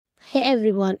Hey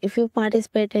everyone, if you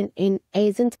participated in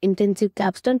Agent's intensive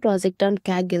Capstone project on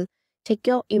Kaggle, check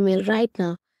your email right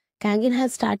now. Kaggle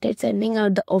has started sending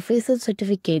out the official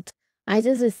certificates. I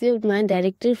just received mine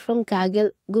directly from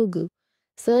Kaggle Google.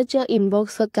 Search your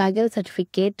inbox for Kaggle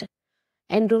certificate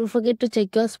and don't forget to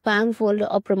check your spam folder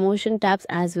or promotion tabs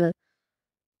as well.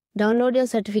 Download your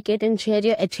certificate and share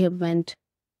your achievement.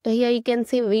 So here you can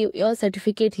see view your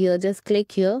certificate here. Just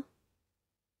click here.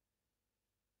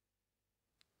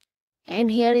 And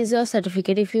here is your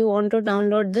certificate. If you want to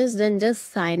download this, then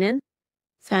just sign in.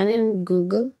 Sign in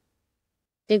Google.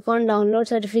 Click on download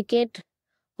certificate,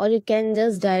 or you can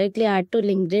just directly add to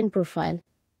LinkedIn profile.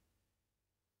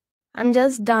 I'm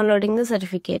just downloading the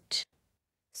certificate.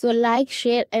 So like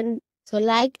and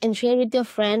share with your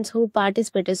friends who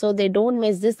participated so they don't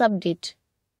miss this update.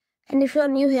 And if you're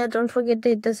new here, don't forget to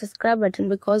hit the subscribe button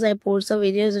because I post the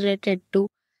videos related to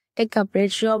tech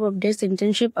updates, job updates,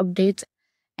 internship updates,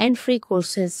 and free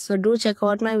courses. So do check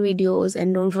out my videos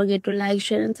and don't forget to like,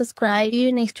 share, and subscribe. See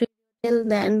you next week. Till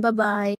then, bye bye.